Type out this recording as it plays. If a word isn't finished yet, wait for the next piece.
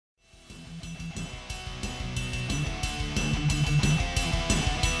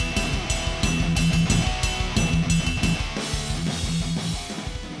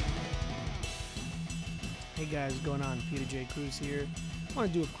guys, what's going on? Peter J. Cruz here. I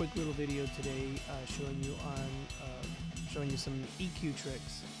want to do a quick little video today showing you some EQ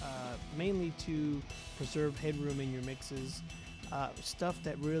tricks, mainly to preserve headroom in your mixes, stuff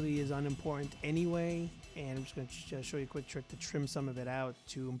that really is unimportant anyway, and I'm just going to show you a quick trick to trim some of it out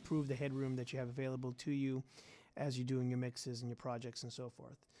to improve the headroom that you have available to you as you're doing your mixes and your projects and so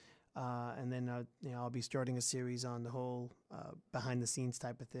forth. And then I'll be starting a series on the whole behind-the-scenes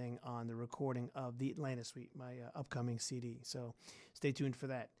type of thing on the recording of the Atlanta Suite, my upcoming CD. So stay tuned for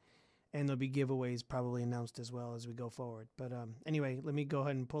that. And there'll be giveaways probably announced as well as we go forward. But anyway, let me go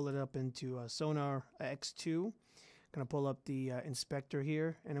ahead and pull it up into Sonar X2. I'm going to pull up the inspector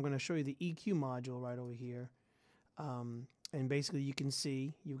here, and I'm going to show you the EQ module right over here. And basically, you can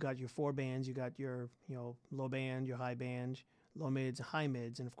see you've got your 4 bands. You got your low band, your high band, low mids, high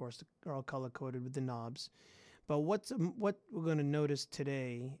mids, and of course they're all color coded with the knobs. But what we're going to notice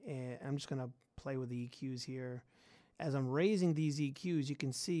today, and I'm just going to play with the EQs here. As I'm raising these EQs, you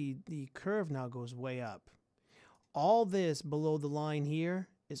can see the curve now goes way up. All this below the line here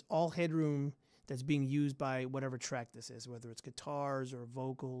is all headroom that's being used by whatever track this is, whether it's guitars or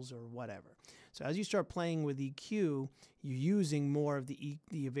vocals or whatever. So as you start playing with EQ, you're using more of the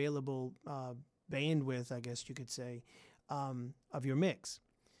available bandwidth, I guess you could say, of your mix.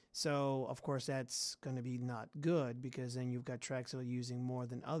 So of course that's going to be not good, because then you've got tracks that are using more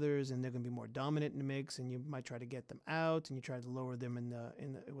than others, and they're going to be more dominant in the mix, and you might try to get them out, and you try to lower them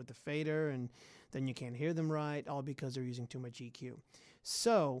with the fader, and then you can't hear them right, all because they're using too much EQ.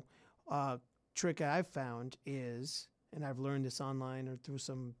 So trick I've found is, and I've learned this online or through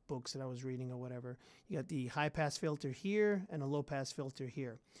some books that I was reading or whatever, you got the high pass filter here and a low pass filter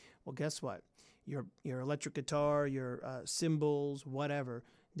here. Well, guess what? Your electric guitar, your cymbals, whatever,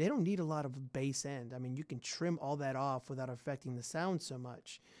 they don't need a lot of bass end. I mean, you can trim all that off without affecting the sound so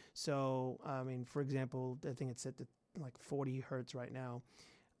much. So, I mean, for example, I think it's set to like 40 hertz right now.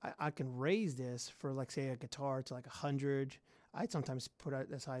 I can raise this for, like, say, a guitar to like 100. I'd sometimes put it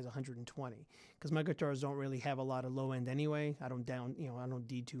as high as 120, because my guitars don't really have a lot of low end anyway. I don't I don't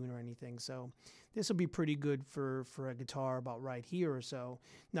detune or anything. So this will be pretty good for a guitar about right here or so.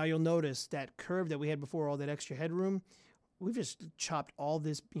 Now you'll notice that curve that we had before, all that extra headroom, we've just chopped all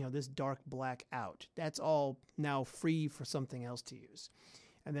this, this dark black out. That's all now free for something else to use.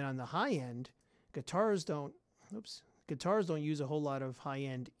 And then on the high end, guitars don't use a whole lot of high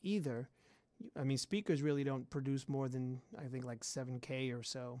end either. I mean, speakers really don't produce more than, I think, like 7K or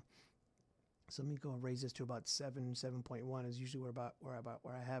so. So let me go and raise this to about 7.1 is usually where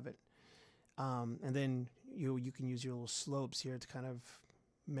I have it. And then you can use your little slopes here to kind of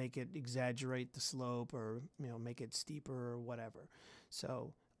make it exaggerate the slope, or make it steeper or whatever.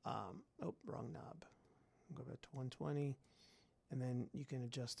 So oh, wrong knob. Go back to 120. And then you can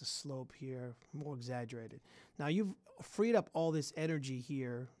adjust the slope here, more exaggerated. Now you've freed up all this energy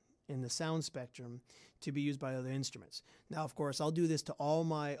here in the sound spectrum to be used by other instruments. Now, of course, I'll do this to all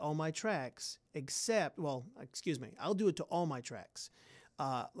my tracks, except, well, excuse me, I'll do it to all my tracks.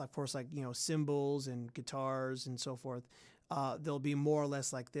 Of course, like, cymbals and guitars and so forth. They'll be more or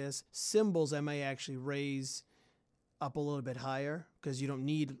less like this. Cymbals I may actually raise up a little bit higher, because you don't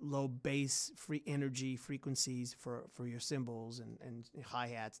need low bass energy frequencies for your cymbals and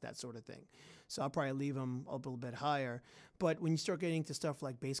hi-hats, that sort of thing. So I'll probably leave them up a little bit higher. But when you start getting to stuff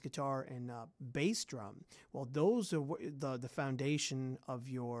like bass guitar and bass drum, well, those are the foundation of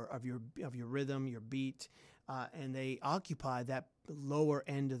your rhythm, your beat, and they occupy that lower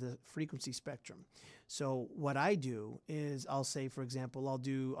end of the frequency spectrum. So what I do is, I'll say, for example, I'll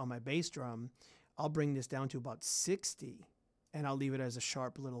do on my bass drum, I'll bring this down to about 60, and I'll leave it as a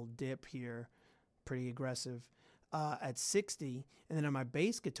sharp little dip here, pretty aggressive, at 60. And then on my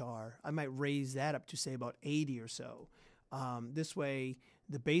bass guitar, I might raise that up to, say, about 80 or so. This way,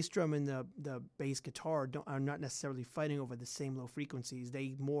 the bass drum and the bass guitar are not necessarily fighting over the same low frequencies.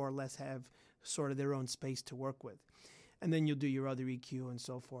 They more or less have sort of their own space to work with. And then you'll do your other EQ and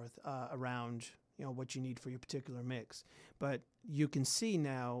so forth around what you need for your particular mix. But you can see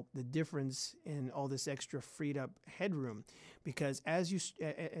now the difference in all this extra freed up headroom, because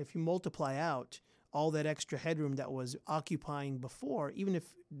if you multiply out all that extra headroom that was occupying before, even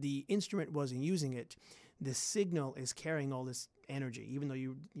if the instrument wasn't using it, the signal is carrying all this energy. Even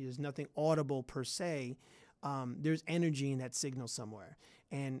though there's nothing audible per se, there's energy in that signal somewhere.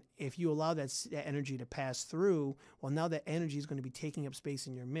 And if you allow that energy to pass through, well, now that energy is going to be taking up space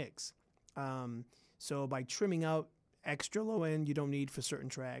in your mix. So by trimming out extra low end you don't need for certain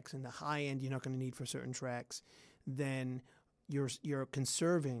tracks, and the high end you're not going to need for certain tracks, then you're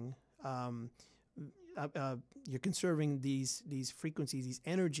conserving you're conserving these frequencies, these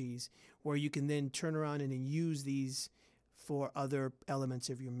energies, where you can then turn around and then use these for other elements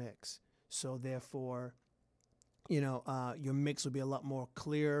of your mix. So therefore, your mix will be a lot more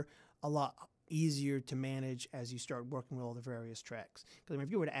clear, a lot easier to manage as you start working with all the various tracks. Because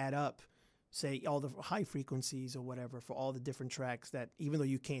if you were to add up, say, all the high frequencies or whatever for all the different tracks, that even though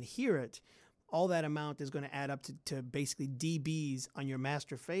you can't hear it, all that amount is going to add up to basically dBs on your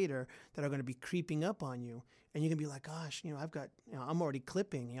master fader that are going to be creeping up on you. And you're going to be like, gosh, I'm already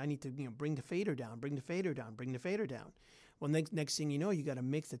clipping. I need to, bring the fader down, bring the fader down, bring the fader down. Well, next thing you know, you got a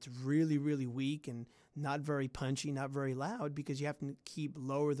mix that's really, really weak and not very punchy, not very loud, because you have to keep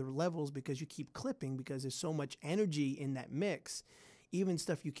lower the levels because you keep clipping, because there's so much energy in that mix. Even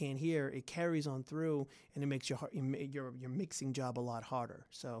stuff you can't hear, it carries on through, and it makes your mixing job a lot harder.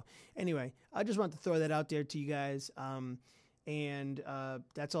 So anyway, I just want to throw that out there to you guys. And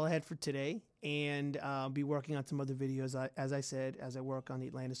that's all I had for today. And I'll be working on some other videos, as I said, as I work on the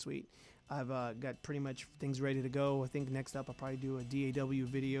Atlanta suite. I've got pretty much things ready to go. I think next up I'll probably do a DAW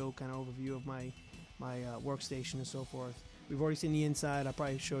video, kind of overview of my workstation and so forth. We've already seen the inside. I'll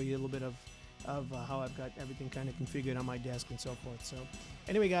probably show you a little bit of how I've got everything kind of configured on my desk and so forth. So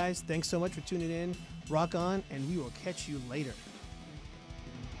anyway, guys, thanks so much for tuning in. Rock on, and we will catch you later.